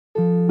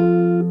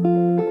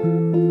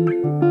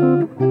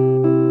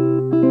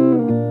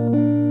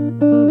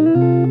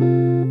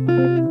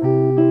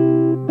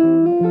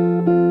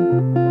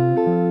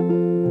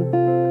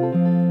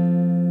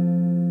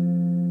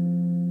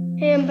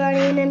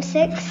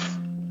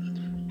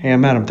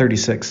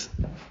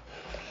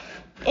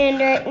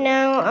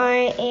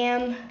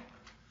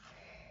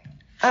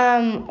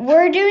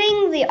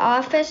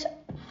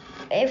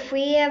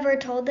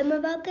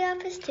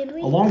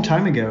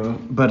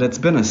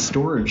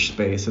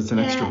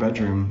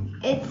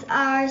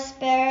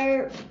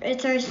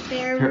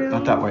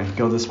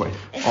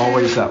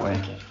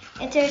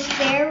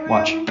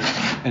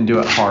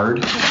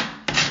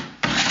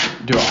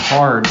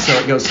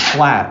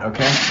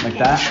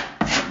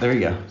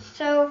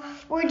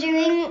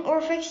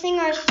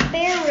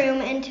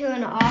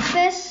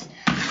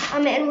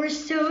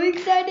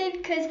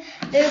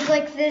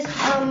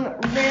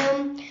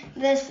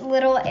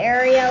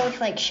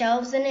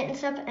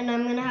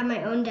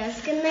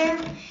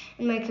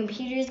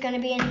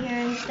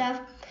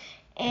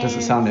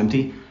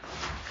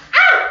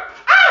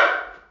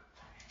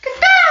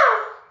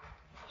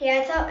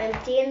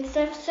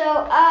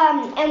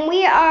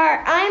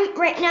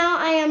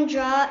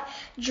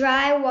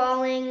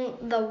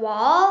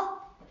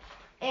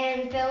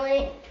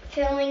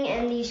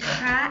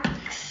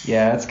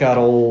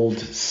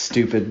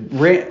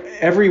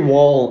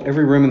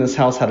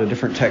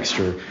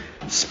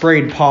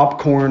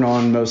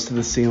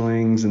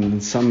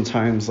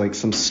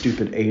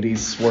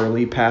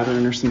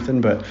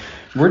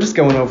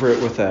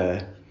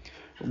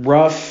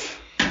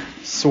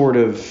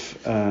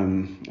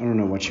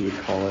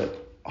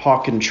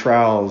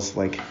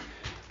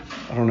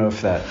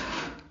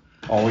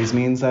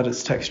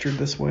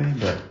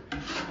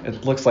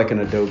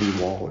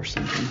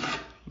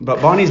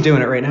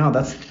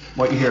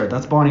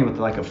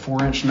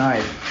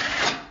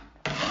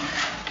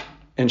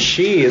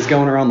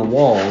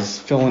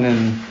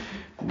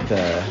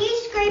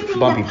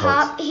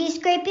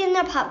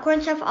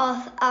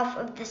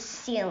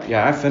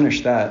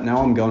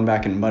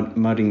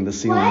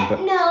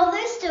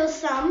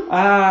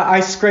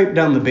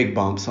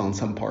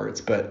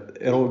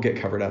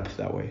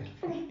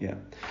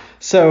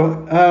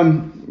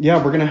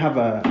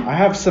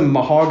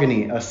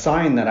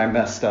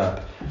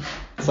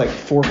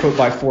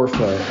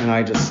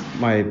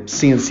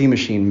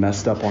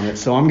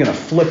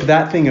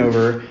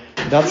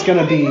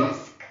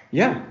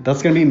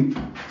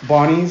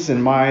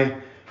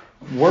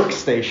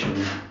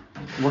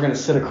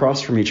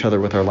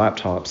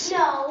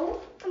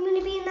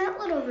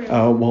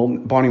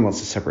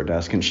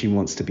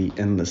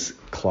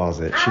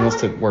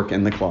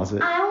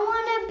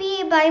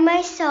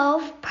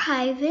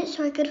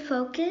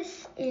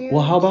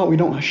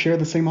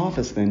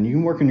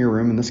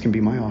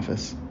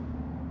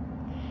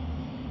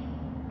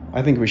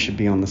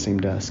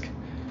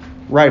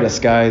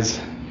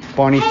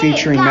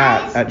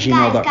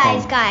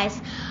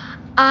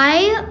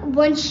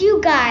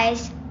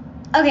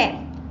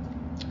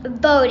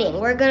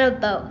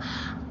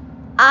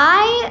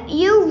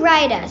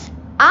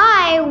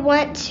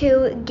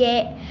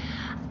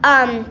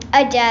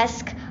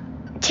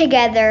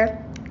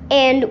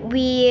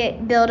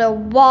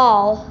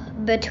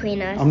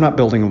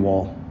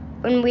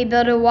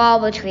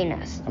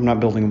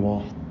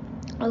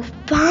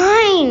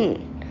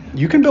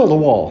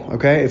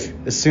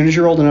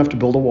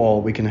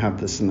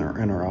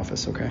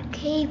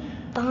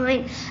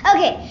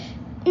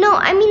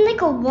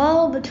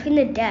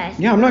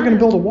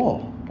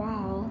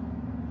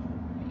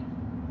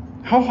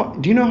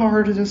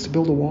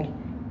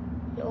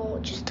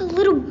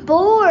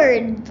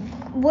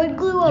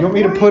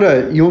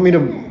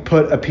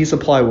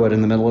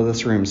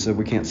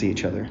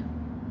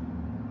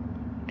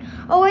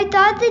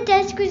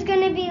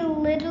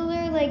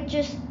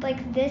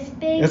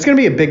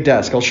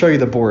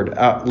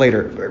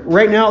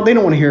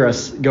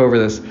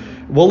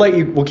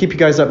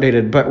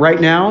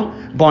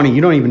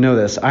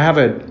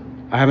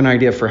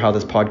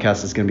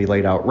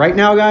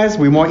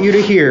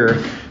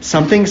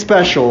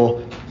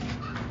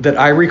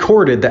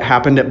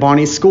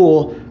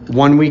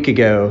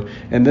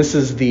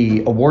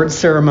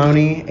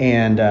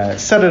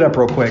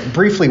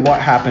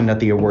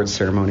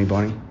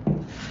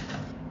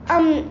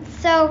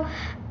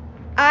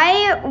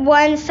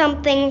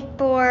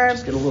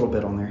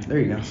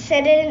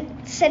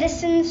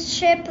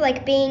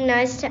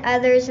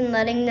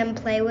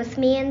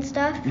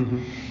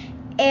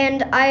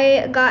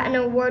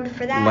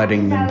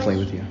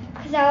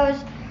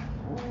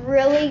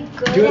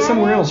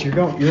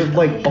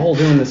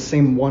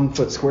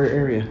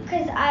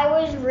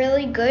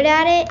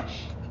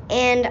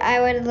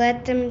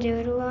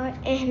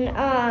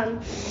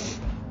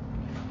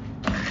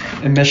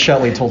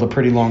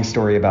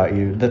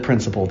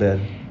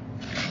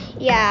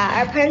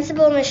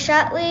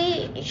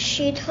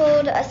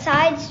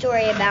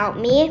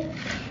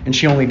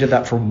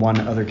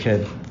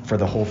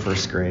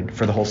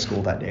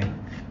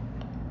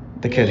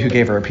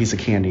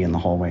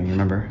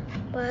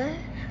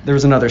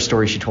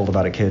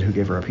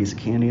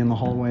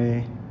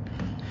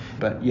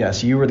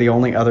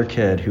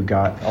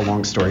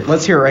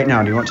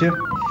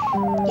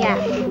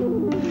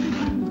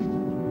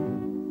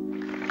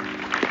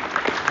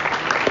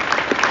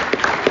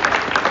Bye.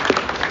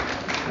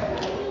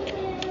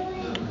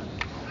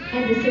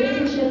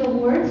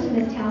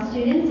 Smithtown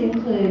students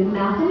include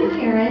Malcolm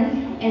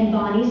McCarran and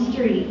Bonnie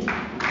Street.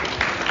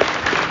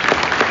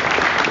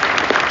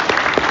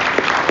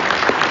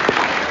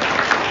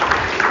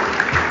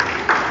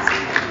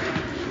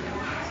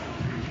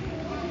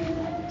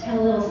 Tell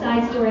a little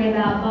side story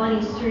about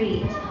Bonnie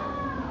Street.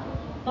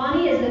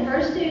 Bonnie is the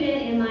first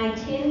student in my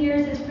 10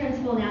 years as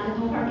principal now at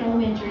Cole Park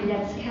Elementary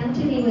that's come to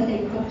me with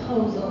a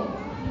proposal.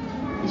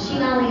 She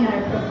not only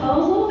had a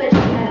proposal, but she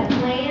had a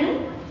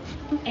plan,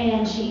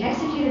 and she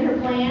executed her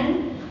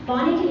plan.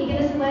 Bonnie, can you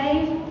give us a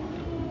wave?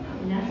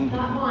 And that's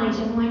not Bonnie. She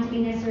doesn't like to be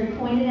necessarily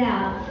pointed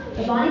out.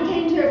 But Bonnie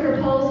came to a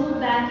proposal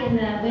back in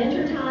the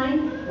winter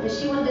time that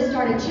she wanted to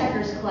start a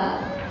checkers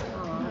club.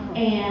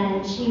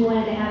 And she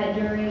wanted to have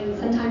it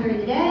sometime during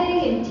the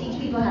day and teach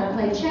people how to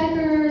play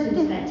checkers and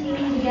just that team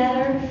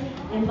together.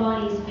 And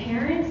Bonnie's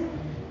parents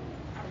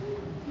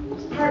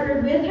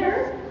partnered with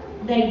her.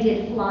 They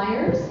did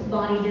flyers.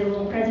 Bonnie did a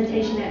little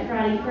presentation at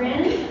Friday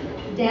Friends.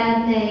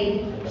 Dad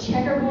made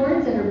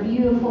checkerboards that are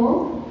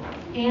beautiful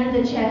and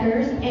the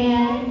checkers.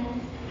 And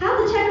how'd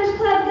the checkers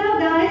club go,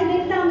 guys?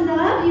 Big thumbs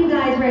up. You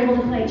guys were able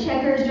to play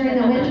checkers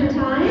during the winter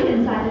time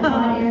inside the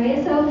pod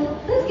area. So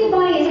let's give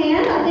Bonnie a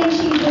hand. I think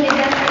she's really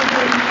definitely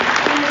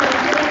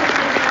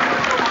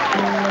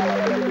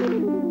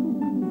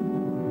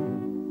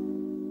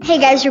Hey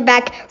guys, we're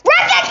back.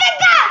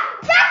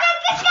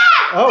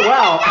 Oh,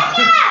 wow.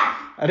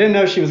 I didn't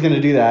know she was going to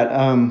do that.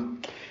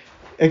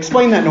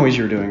 Explain that noise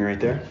you were doing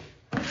right there.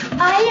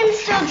 I am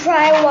still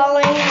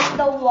drywalling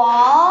the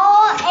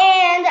wall,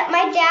 and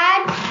my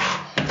dad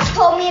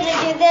told me to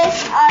do this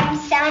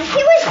sound.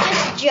 He was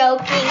just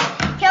joking.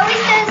 He always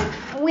does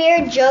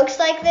weird jokes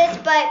like this,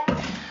 but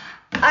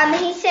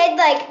he said,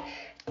 like,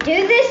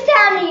 do this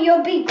sound and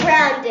you'll be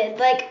grounded.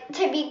 Like,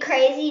 to be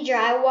crazy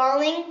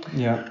drywalling.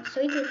 Yeah.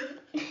 So he did it.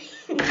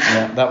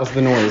 Yeah, that was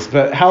the noise.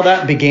 But how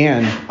that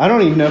began, I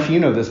don't even know if you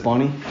know this,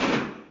 Bonnie.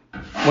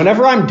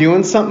 Whenever I'm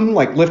doing something,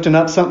 like lifting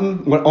up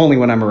something, only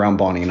when I'm around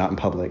Bonnie, not in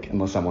public,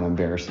 unless I want to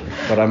embarrass her.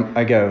 But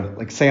I go,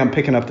 like, say I'm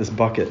picking up this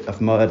bucket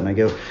of mud, and I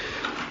go,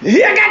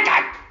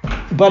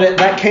 but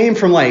that came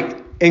from, like,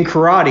 in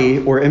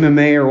karate or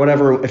MMA or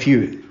whatever. If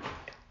you,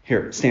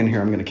 here, stand here,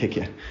 I'm going to kick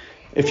you.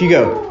 If you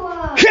go,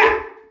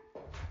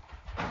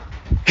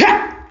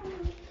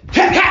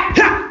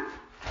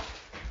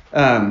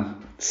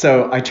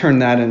 so I turn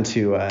that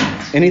into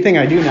anything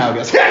I do now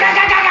goes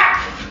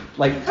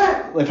like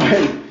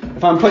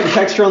if I'm putting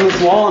texture on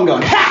this wall, I'm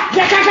going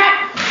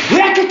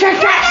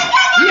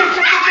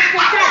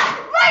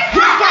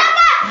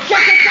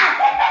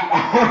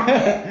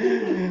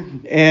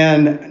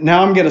and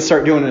now I'm gonna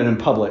start doing it in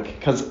public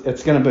because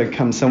it's gonna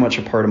become so much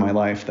a part of my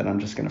life that I'm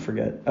just gonna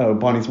forget. Oh,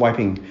 Bonnie's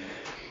wiping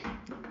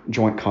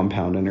joint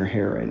compound in her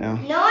hair right now.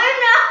 No, I'm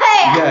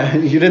not. Yeah,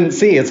 you didn't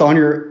see. It's on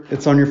your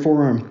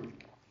forearm.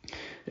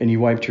 And you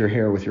wiped your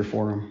hair with your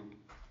forearm.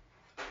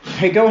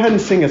 Hey, go ahead and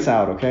sing us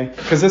out, okay?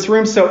 Because this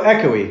room's so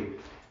echoey.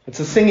 It's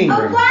a singing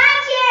room.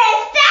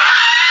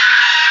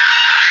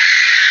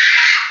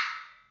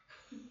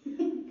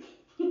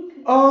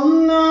 Oh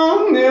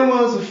no, there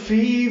was a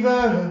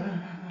fever.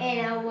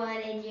 And I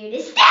wanted you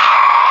to stay.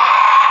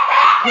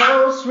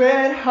 Close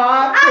red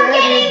hot. I'm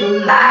getting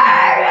murdered.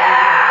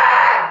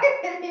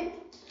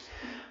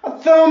 I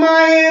throw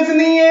my hands in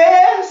the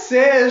air,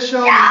 says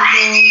show me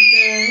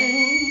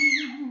something.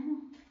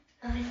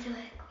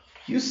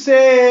 You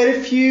said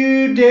if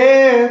you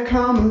dare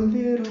come a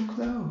little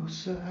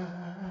closer.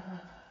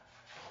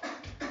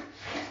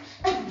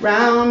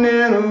 Round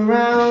and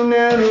around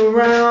and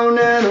around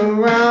and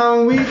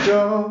around we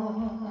go.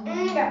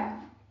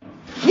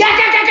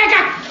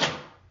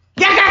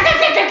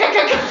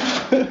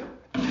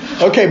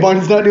 Okay,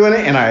 Bonnie's not doing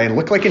it, and I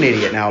look like an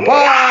idiot now.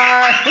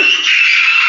 Bye!